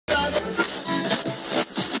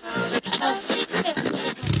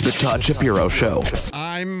Todd Shapiro Show.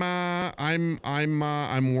 I'm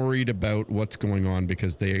worried about what's going on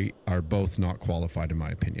because they are both not qualified, in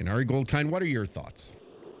my opinion. Ari Goldkind, what are your thoughts?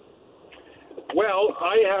 Well,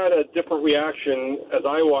 I had a different reaction as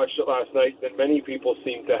I watched it last night than many people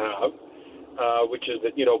seem to have, which is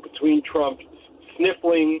that, between Trump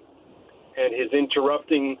sniffling and his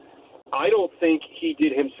interrupting, I don't think he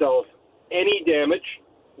did himself any damage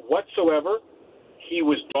whatsoever. He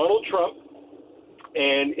was Donald Trump,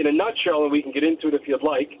 and in a nutshell, and we can get into it if you'd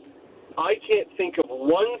like, I can't think of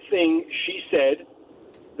one thing she said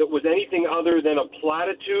that was anything other than a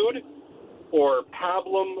platitude or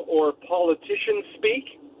pablum or politician speak,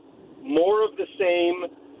 more of the same.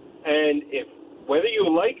 And whether you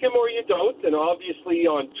like him or you don't, and obviously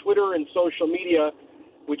on Twitter and social media,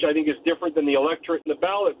 which I think is different than the electorate in the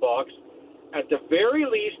ballot box, at the very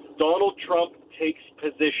least, Donald Trump takes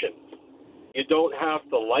positions. You don't have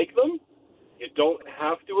to like them. You don't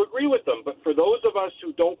have to agree with them. But for those of us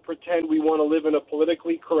who don't pretend we want to live in a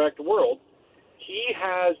politically correct world, he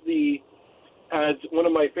has as one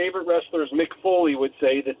of my favorite wrestlers, Mick Foley, would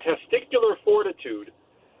say, the testicular fortitude,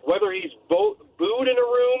 whether he's booed in a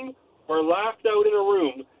room or laughed out in a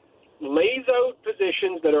room, lays out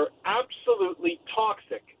positions that are absolutely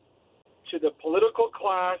toxic to the political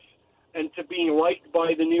class and to being liked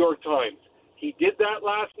by the New York Times. He did that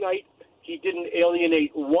last night. He didn't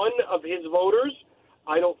alienate one of his voters.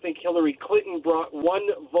 I don't think Hillary Clinton brought one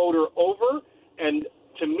voter over. And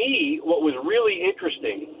to me, what was really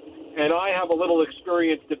interesting, and I have a little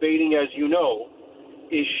experience debating, as you know,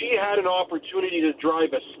 is she had an opportunity to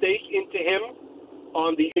drive a stake into him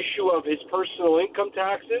on the issue of his personal income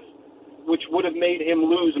taxes, which would have made him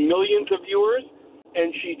lose millions of viewers,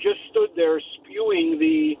 and she just stood there spewing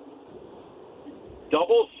the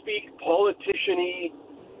double-speak, politician-y,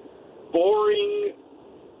 boring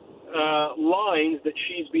lines that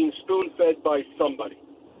she's being spoon-fed by somebody.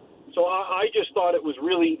 So I just thought it was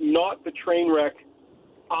really not the train wreck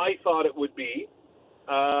I thought it would be,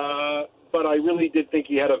 but I really did think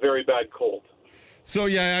he had a very bad cold. So,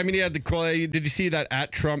 yeah, I mean, he had the call. Did you see that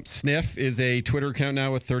 @TrumpSniff is a Twitter account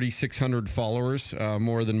now with 3,600 followers,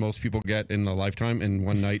 more than most people get in a lifetime. And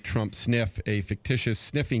one night, Trump Sniff, a fictitious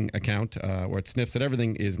sniffing account where it sniffs at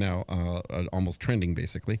everything, is now almost trending,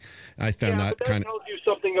 basically. I found that kind of tells you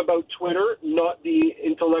something about Twitter, not the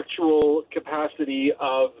intellectual capacity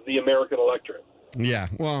of the American electorate. Yeah,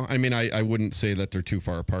 well, I mean, I wouldn't say that they're too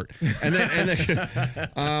far apart. And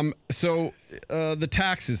then the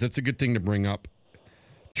taxes, that's a good thing to bring up.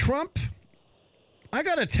 Trump, I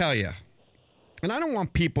got to tell you, and I don't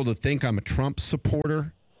want people to think I'm a Trump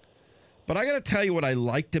supporter, but I got to tell you what I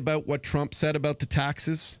liked about what Trump said about the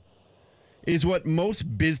taxes is what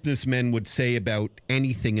most businessmen would say about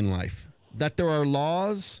anything in life, that there are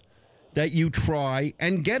laws that you try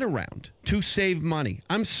and get around to save money.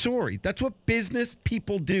 I'm sorry. That's what business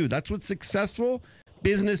people do. That's what successful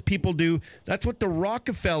business people do. That's what the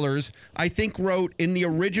Rockefellers, I think, wrote in the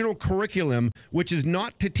original curriculum, which is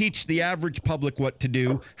not to teach the average public what to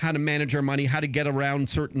do, how to manage our money, how to get around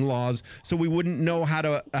certain laws, so we wouldn't know how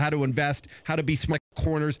to invest, how to be smart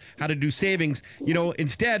corners, how to do savings.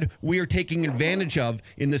 Instead, we are taking advantage of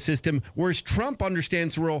in the system, whereas Trump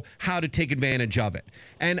understands the role, how to take advantage of it.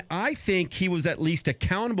 And I think he was at least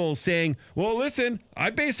accountable, saying, well, listen, I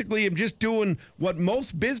basically am just doing what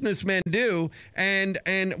most businessmen do, and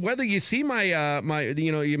whether you see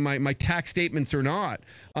my tax statements or not,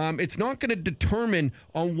 it's not going to determine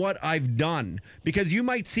on what I've done, because you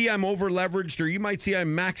might see I'm over leveraged, or you might see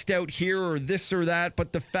I'm maxed out here or this or that.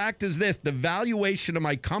 But the fact is this: the valuation of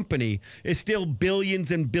my company is still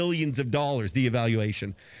billions and billions of dollars, the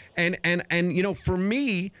evaluation. And for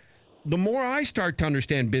me, the more I start to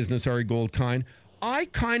understand business, Ari Goldkind, I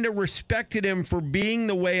kind of respected him for being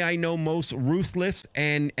the way I know most ruthless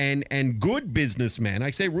and good businessmen.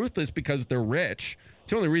 I say ruthless because they're rich.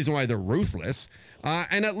 It's the only reason why they're ruthless.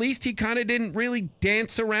 And at least he kind of didn't really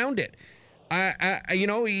dance around it.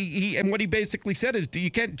 He and what he basically said is,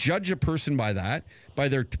 you can't judge a person by that, by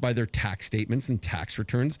their tax statements and tax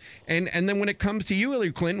returns. And then when it comes to you,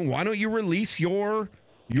 Hillary Clinton, why don't you release your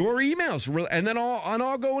emails, and then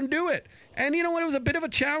I'll go and do it. And you know what? It was a bit of a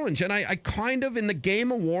challenge. And I kind of, in the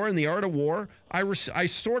game of war and the art of war, I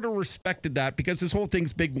sort of respected that, because this whole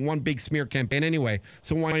thing's one big smear campaign anyway.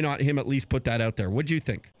 So why not him at least put that out there? What do you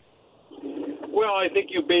think? Well, I think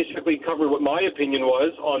you basically covered what my opinion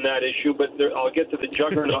was on that issue, but I'll get to the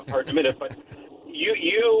juggernaut part in a minute. But you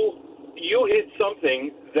hit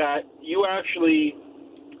something that you actually,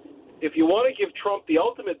 if you want to give Trump the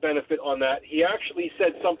ultimate benefit on that, he actually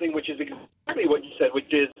said something which is exactly what you said,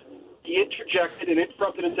 which is he interjected and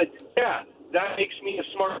interrupted and said, yeah, that makes me a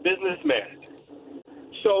smart businessman.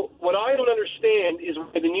 So what I don't understand is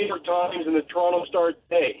why the New York Times and the Toronto Star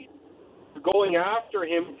today are going after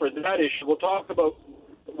him for that issue. We'll talk about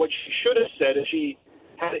what she should have said if she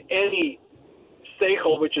had any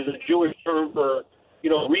seichel, which is a Jewish term for,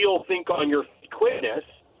 real think on your quickness.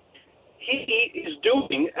 He is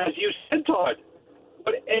doing, as you said, Todd,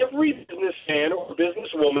 what every businessman or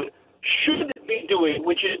businesswoman should be doing,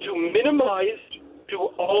 which is to minimize to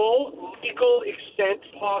all legal extent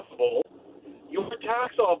possible your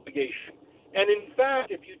tax obligation. And in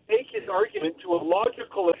fact, if you take his argument to a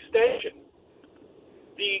logical extension,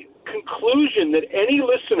 the conclusion that any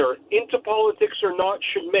listener into politics or not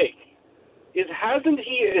should make is, hasn't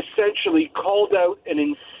he essentially called out an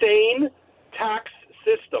insane tax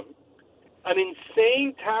system, an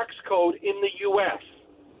insane tax code in the U.S.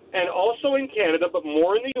 and also in Canada, but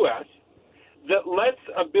more in the U.S., that lets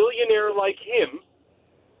a billionaire like him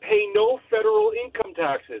pay no federal income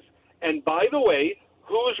taxes? And by the way,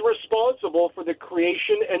 who's responsible for the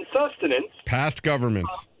creation and sustenance? Past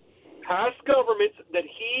governments. Past governments that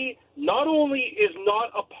he not only is not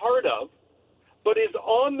a part of, but is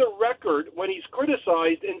on the record when he's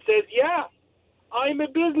criticized and says, yeah, I'm a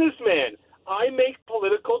businessman. I make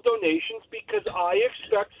political donations because I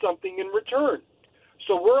expect something in return.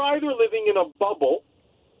 So we're either living in a bubble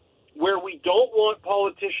where we don't want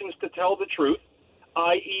politicians to tell the truth,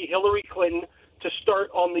 i.e. Hillary Clinton, to start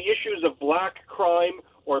on the issues of black crime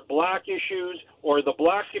or black issues or the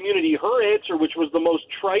black community. Her answer, which was the most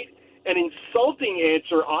trite and insulting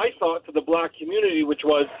answer, I thought, to the black community, which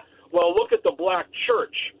was, well, look at the black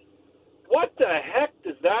church. What the heck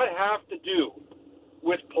does that have to do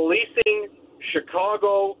with policing,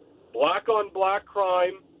 Chicago, black-on-black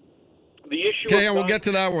crime, the issue Okay, we'll get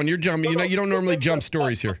to that one. You're jumping. You don't normally jump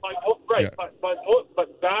stories here. Right, Yeah.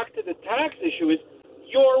 but back to the tax issue is,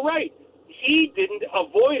 you're right. He didn't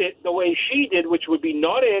avoid it the way she did, which would be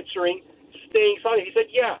not answering, staying silent. He said,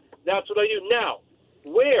 yeah, that's what I do. Now,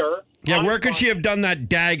 where... Yeah, where could she have done that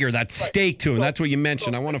dagger, that stake to him? That's what you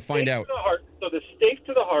mentioned. I want to find out. So the stake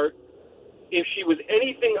to the heart, if she was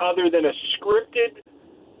anything other than a scripted,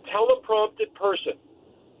 teleprompted person,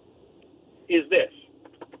 is this.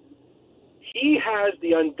 He has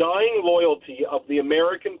the undying loyalty of the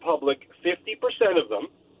American public, 50% of them,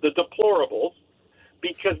 the deplorables,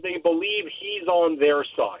 because they believe he's on their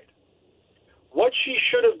side. What she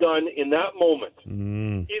should have done in that moment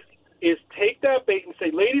is take that bait and say,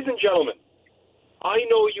 ladies and gentlemen, I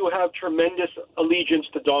know you have tremendous allegiance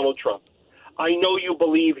to Donald Trump. I know you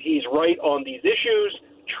believe he's right on these issues.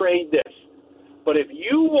 Trade this. But if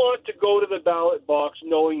you want to go to the ballot box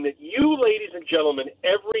knowing that you, ladies and gentlemen,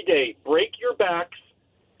 every day break your backs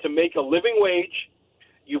to make a living wage,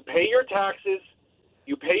 you pay your taxes,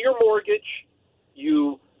 you pay your mortgage,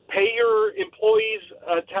 you pay your employees'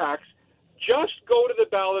 tax, just go to the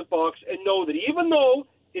ballot box and know that even though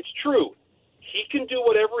it's true, he can do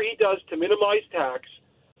whatever he does to minimize tax,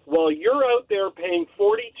 while you're out there paying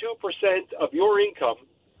 42% of your income,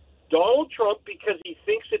 Donald Trump, because he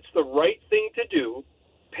thinks it's the right thing to do,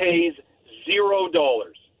 pays $0.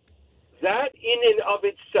 That in and of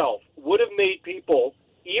itself would have made people,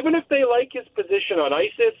 even if they like his position on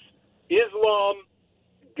ISIS, Islam,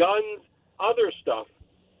 guns, other stuff,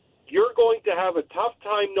 you're going to have a tough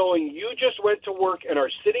time knowing you just went to work and are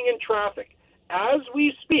sitting in traffic as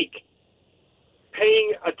we speak,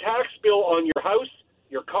 paying a tax bill on your house,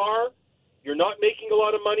 your car. You're not making a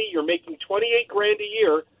lot of money. You're making $28,000 a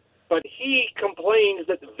year. But he complains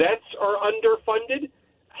that vets are underfunded,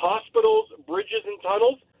 hospitals, bridges, and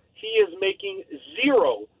tunnels. He is making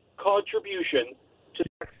zero contribution to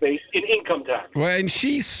tax base in income tax. Well, and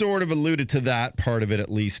she sort of alluded to that part of it at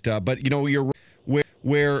least. But, you're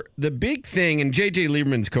where the big thing, and J.J.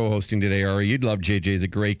 Lieberman's co-hosting today, Ari, you'd love J.J., he's a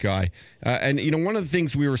great guy. And, one of the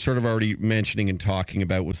things we were sort of already mentioning and talking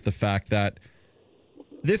about was the fact that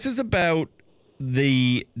this is about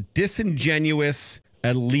the disingenuous,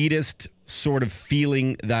 elitist sort of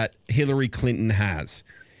feeling that Hillary Clinton has.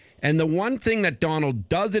 And the one thing that Donald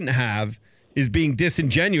doesn't have is being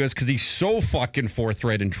disingenuous, because he's so fucking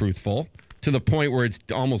forthright and truthful to the point where it's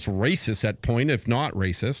almost racist at point, if not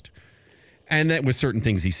racist. And that with certain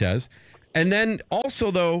things he says. And then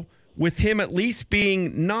also, though, with him at least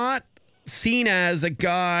being not seen as a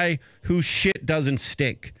guy whose shit doesn't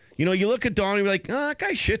stink. You look at Donald and you're like, oh, that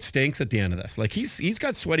guy's shit stinks at the end of this. Like, he's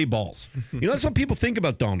got sweaty balls. That's what people think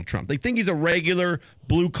about Donald Trump. They think he's a regular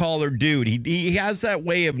blue-collar dude. He has that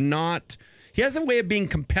way of not... He has a way of being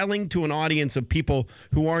compelling to an audience of people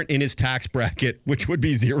who aren't in his tax bracket, which would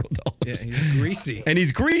be $0. Yeah, he's greasy. And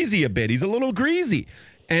he's greasy a bit. He's a little greasy.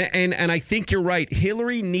 And I think you're right.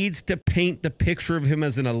 Hillary needs to paint the picture of him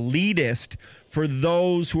as an elitist for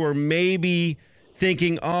those who are maybe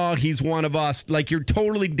thinking, oh, he's one of us. Like, you're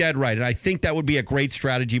totally dead right. And I think that would be a great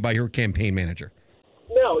strategy by her campaign manager.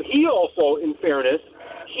 Now, he also, in fairness,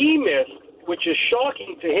 he missed, which is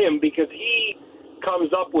shocking to him because he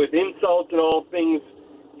comes up with insults and all things.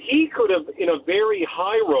 He could have, in a very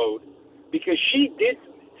high road, because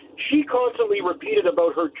she constantly repeated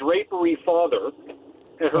about her drapery father,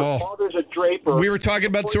 and her father's a draper. We were talking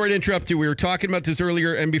about, sorry to interrupt you, we were talking about this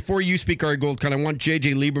earlier, and before you speak, Ari Goldkind, I want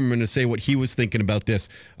J.J. Lieberman to say what he was thinking about this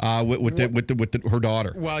with her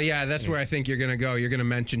daughter. Well, yeah, that's where I think you're going to go. You're going to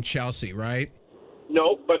mention Chelsea, right?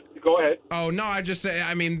 No, but go ahead. Oh, no, I just say,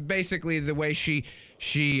 I mean, basically the way she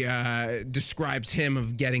describes him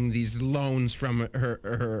of getting these loans from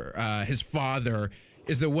his father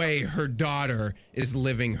is the way her daughter is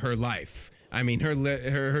living her life. I mean,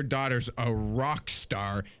 her daughter's a rock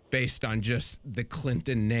star based on just the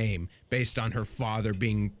Clinton name, based on her father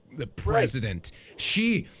being the president.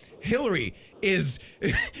 Right. Hillary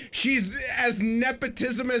she's as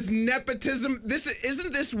nepotism.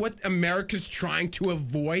 Isn't this what America's trying to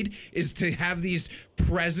avoid, is to have these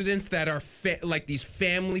presidents that are like these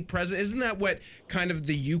family presidents? Isn't that what kind of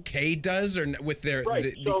the UK does, or with their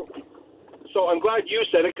right? So I'm glad you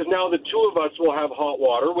said it, because now the two of us will have hot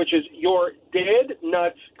water, which is, you're dead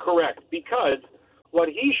nuts correct, because what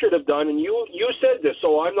he should have done, and you said this,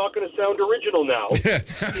 so I'm not going to sound original now.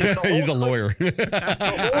 He's a lawyer.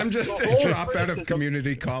 I'm just a dropout of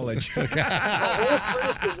community college. The whole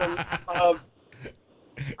criticism of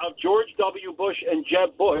George W. Bush and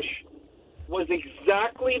Jeb Bush was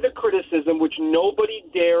exactly the criticism which nobody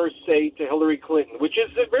dares say to Hillary Clinton, which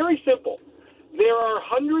is very simple. There are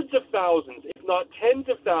hundreds of thousands, if not tens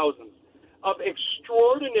of thousands, of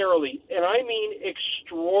extraordinarily, and I mean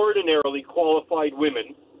extraordinarily qualified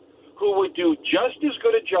women who would do just as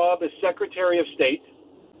good a job as Secretary of State,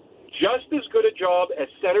 just as good a job as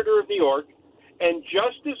Senator of New York, and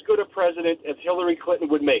just as good a president as Hillary Clinton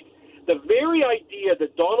would make. The very idea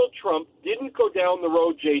that Donald Trump didn't go down the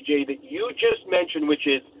road, JJ, that you just mentioned, which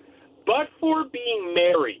is, but for being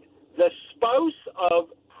married, the spouse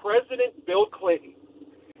of President Bill Clinton,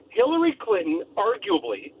 Hillary Clinton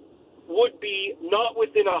arguably would be not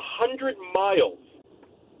within 100 miles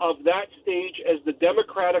of that stage as the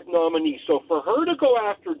Democratic nominee. So for her to go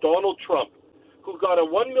after Donald Trump, who got a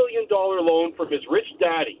 $1 million loan from his rich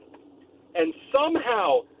daddy, and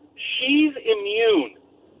somehow she's immune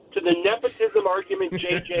to the nepotism argument,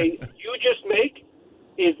 JJ, you just make,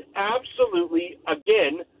 is absolutely,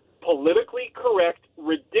 again, politically correct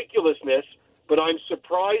ridiculousness. But I'm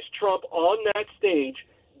surprised Trump on that stage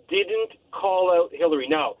didn't call out Hillary.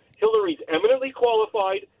 Now, Hillary's eminently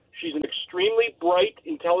qualified. She's an extremely bright,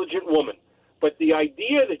 intelligent woman. But the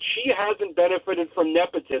idea that she hasn't benefited from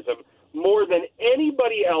nepotism more than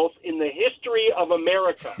anybody else in the history of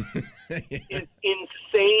America is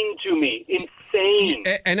insane to me. Insane.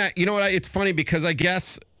 And you know what? It's funny because I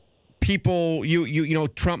guess people, you know,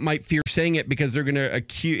 Trump might fear saying it because they're going to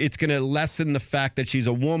accuse, it's going to lessen the fact that she's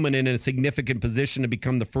a woman in a significant position to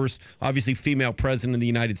become the first, obviously, female president of the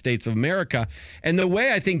United States of America. And the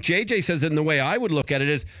way I think JJ says it, and the way I would look at it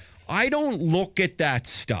is, I don't look at that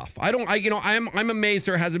stuff. I'm amazed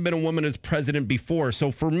there hasn't been a woman as president before.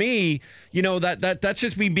 So for me, you know, that's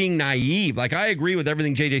just me being naive. Like, I agree with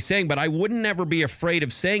everything JJ's saying, but I wouldn't never be afraid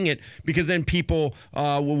of saying it, because then people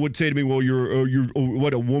would say to me, well, you're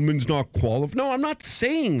what, a woman's not qualified? No, I'm not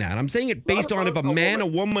saying that. I'm saying it based on if a man, a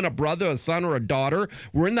woman, a brother, a son, or a daughter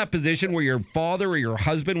were in that position where your father or your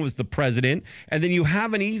husband was the president, and then you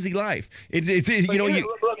have an easy life. Let's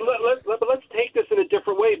take this in a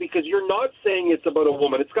different way, because you're not saying it's about a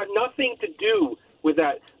woman. It's got nothing to do with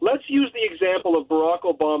that. Let's use the example of Barack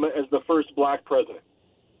Obama as the first black president.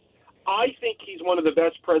 I think he's one of the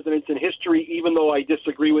best presidents in history, even though I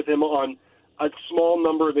disagree with him on a small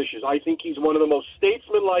number of issues. I think he's one of the most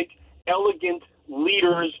statesmanlike, elegant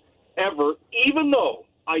leaders ever, even though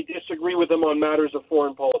I disagree with him on matters of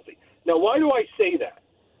foreign policy. Now, why do I say that?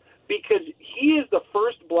 Because he is the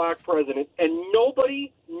first black president, and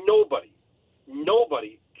nobody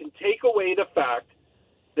can take away the fact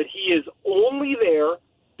that he is only there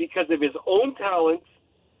because of his own talents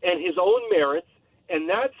and his own merits, and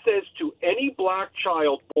that says to any black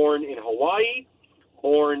child born in Hawaii,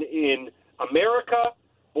 born in America,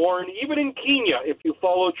 born even in Kenya, if you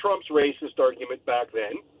follow Trump's racist argument back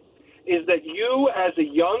then, is that you as a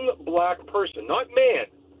young black person, not man,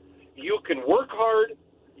 you can work hard,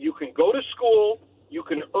 you can go to school, you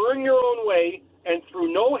can earn your own way, and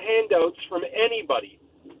through no handouts from anybody,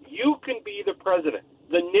 you can be the president.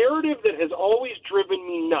 The narrative that has always driven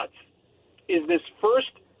me nuts is this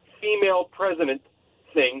first female president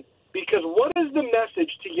thing, because what is the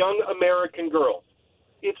message to young American girls?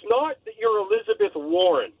 It's not that you're Elizabeth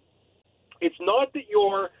Warren. It's not that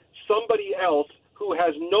you're somebody else who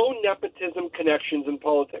has no nepotism connections in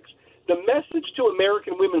politics. The message to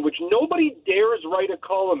American women, which nobody dares write a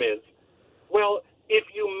column, is, well, if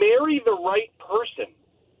you marry the right person,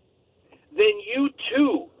 then you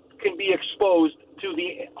too can be exposed to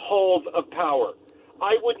the halls of power.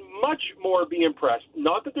 I would much more be impressed,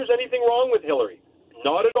 not that there's anything wrong with Hillary,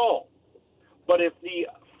 not at all, but if the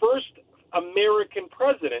first American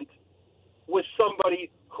president was somebody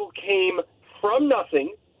who came from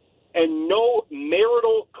nothing and no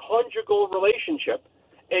marital conjugal relationship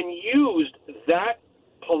and used that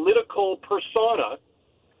political persona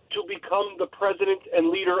to become the president and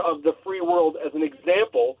leader of the free world as an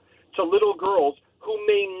example to little girls who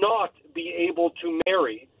may not be able to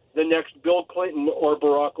marry the next Bill Clinton or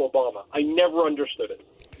Barack Obama. I never understood it.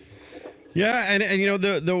 Yeah, and you know,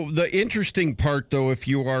 the interesting part, though, if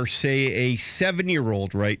you are, say, a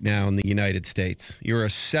 7-year-old right now in the United States, you're a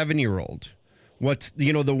 7-year-old, what's,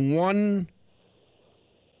 you know, the one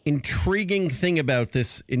intriguing thing about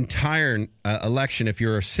this entire election, if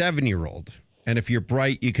you're a 7-year-old, and if you're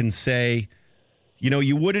bright, you can say, you know,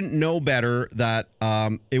 you wouldn't know better that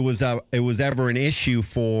it was ever an issue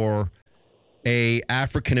for a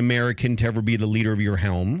African American to ever be the leader of your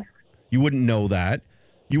home. You wouldn't know that.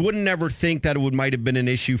 You wouldn't ever think that it might have been an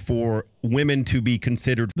issue for women to be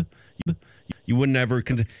considered. You wouldn't ever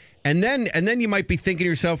consider, and then you might be thinking to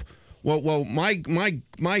yourself, well, well,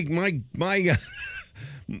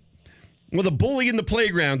 the bully in the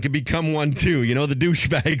playground could become one too, you know, the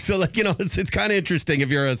douchebag. So, like, you know, it's kind of interesting if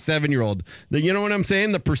you're a 7-year-old. You know what I'm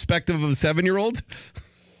saying? The perspective of a 7-year-old.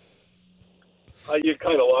 You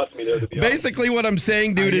kind of lost me there, to be honest. Basically, what I'm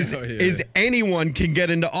saying, dude, is anyone can get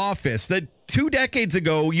into office. That 2 decades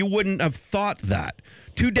ago, you wouldn't have thought that.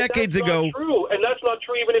 2 decades ago. That's not true, and that's not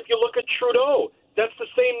true even if you look at Trudeau. That's the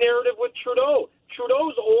same narrative with Trudeau.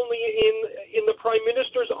 Trudeau's only in the prime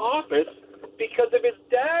minister's office because of his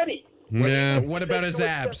daddy. Yeah. What about his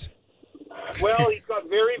abs? Well, he's got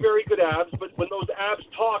very, very good abs, but when those abs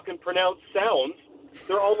talk and pronounce sounds,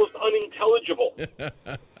 they're almost unintelligible.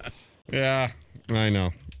 Yeah, I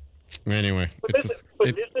know. Anyway, this is,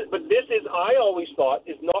 I always thought,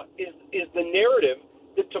 is the narrative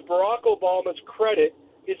that, to Barack Obama's credit,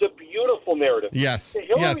 is a beautiful narrative. Yes.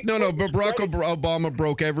 No, but Barack Obama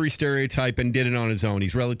broke every stereotype and did it on his own.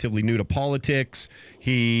 He's relatively new to politics.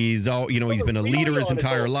 He's been a leader his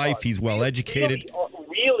entire life. He's well educated.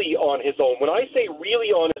 Really on his own. When I say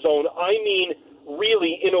really on his own, I mean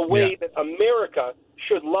really in a way that America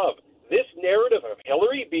should love. This narrative of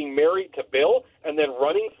Hillary being married to Bill and then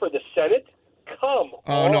running for the Senate, come on.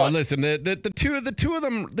 Oh no, listen, the two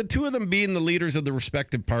of them being the leaders of the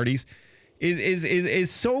respective parties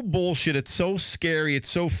is so bullshit. It's so scary. It's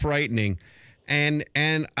so frightening. And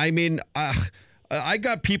I mean, I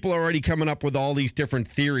got people already coming up with all these different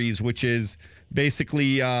theories, which is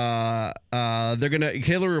basically Hillary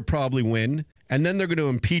will probably win. And then they're going to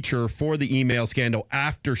impeach her for the email scandal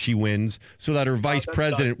after she wins so that her vice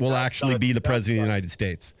president will actually be the president of the United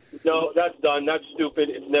States. No, that's done. That's stupid.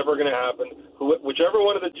 It's never going to happen. Whichever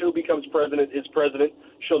one of the two becomes president is president.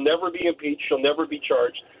 She'll never be impeached. She'll never be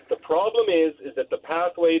charged. The problem is that the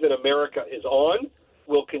pathway that America is on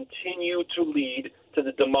will continue to lead to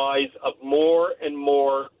the demise of more and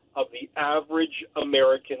more of the average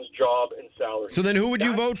American's job and salary. So then who would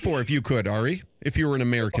you vote for if you could, Ari, if you were an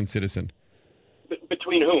American citizen?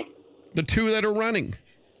 Between whom? The two that are running.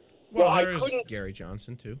 Well, there's Gary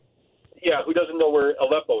Johnson, too. Yeah, who doesn't know where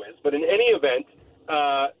Aleppo is. But in any event,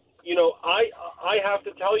 I have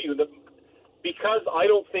to tell you that because I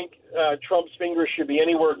don't think Trump's fingers should be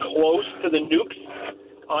anywhere close to the nukes,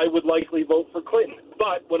 I would likely vote for Clinton.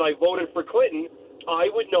 But when I voted for Clinton, I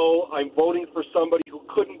would know I'm voting for somebody who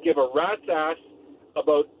couldn't give a rat's ass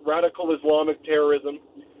about radical Islamic terrorism,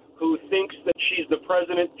 who thinks that she's the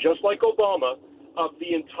president, just like Obama, of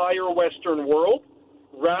the entire Western world,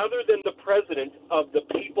 rather than the president of the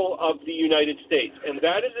people of the United States. And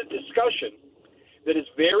that is a discussion that is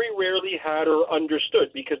very rarely had or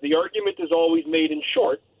understood, because the argument is always made in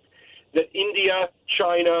short that India,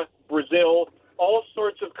 China, Brazil, all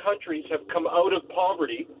sorts of countries have come out of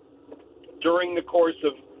poverty during the course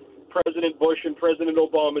of President Bush and President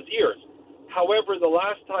Obama's years. However, the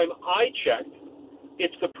last time I checked,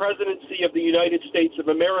 it's the presidency of the United States of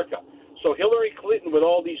America. So Hillary Clinton, with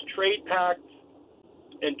all these trade pacts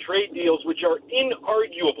and trade deals, which are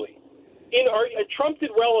inarguably, Trump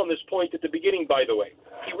did well on this point at the beginning, by the way.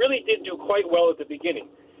 he really did do quite well at the beginning.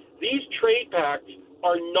 These trade pacts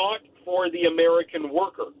are not for the American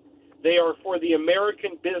worker. They are for the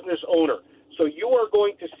American business owner. So you are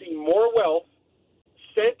going to see more wealth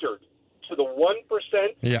centered to the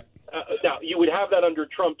 1%. Yeah. Now, you would have that under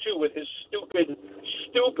Trump, too, with his stupid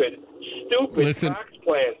Listen, tax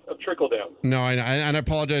plan of trickle-down. No, and I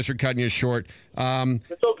apologize for cutting you short.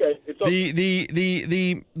 It's okay. It's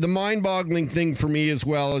okay. The mind-boggling thing for me as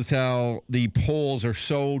well is how the polls are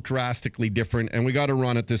so drastically different, and we got to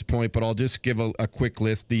run at this point, but I'll just give a quick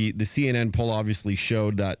list. The CNN poll obviously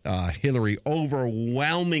showed that Hillary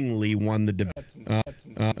overwhelmingly won the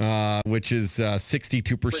debate, which is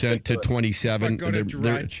 62% to 27%. But go to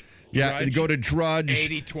Drudge. Yeah, go to Drudge.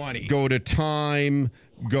 80-20. Go to Time.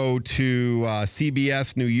 Go to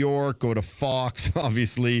CBS New York. Go to Fox,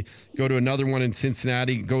 obviously. Go to another one in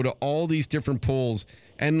Cincinnati. Go to all these different polls.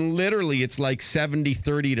 And literally, it's like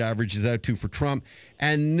 70-30 it averages out to for Trump.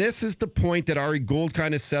 And this is the point that Ari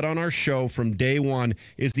Goldkind has said on our show from day one,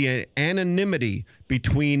 is the anonymity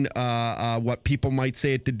between what people might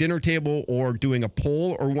say at the dinner table or doing a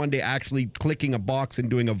poll, or one day actually clicking a box and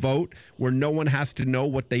doing a vote where no one has to know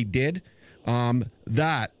what they did.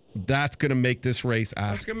 That's going to make this race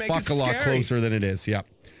a lot closer than it is. Yeah.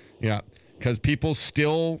 Yeah. Because people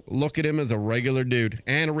still look at him as a regular dude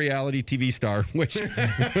and a reality TV star, which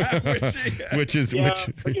But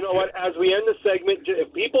you know what? As we end the segment,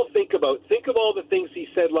 if people think of all the things he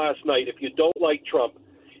said last night. If you don't like Trump,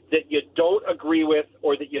 that you don't agree with,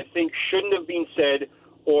 or that you think shouldn't have been said,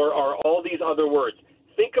 or are all these other words.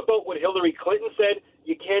 Think about what Hillary Clinton said.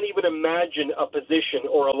 You can't even imagine a position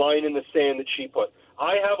or a line in the sand that she put.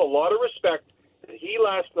 I have a lot of respect that he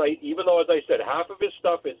last night, even though, as I said, half of his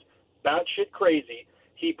stuff is batshit crazy,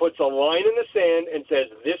 he puts a line in the sand and says,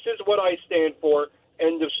 this is what I stand for,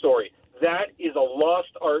 end of story. That is a lost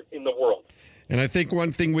art in the world. And I think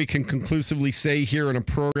one thing we can conclusively say here in a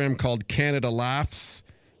program called Canada Laughs,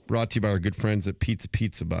 brought to you by our good friends at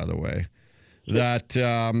Pizza, by the way, that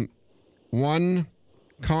one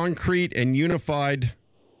concrete and unified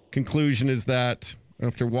conclusion is that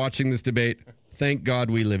after watching this debate, thank God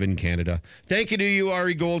we live in Canada. Thank you to you,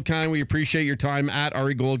 Ari Goldkind. We appreciate your time at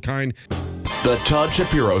Ari Goldkind. The Todd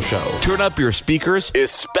Shapiro Show. Turn up your speakers,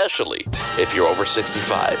 especially if you're over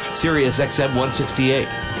 65. SiriusXM 168,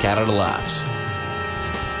 Canada Laughs.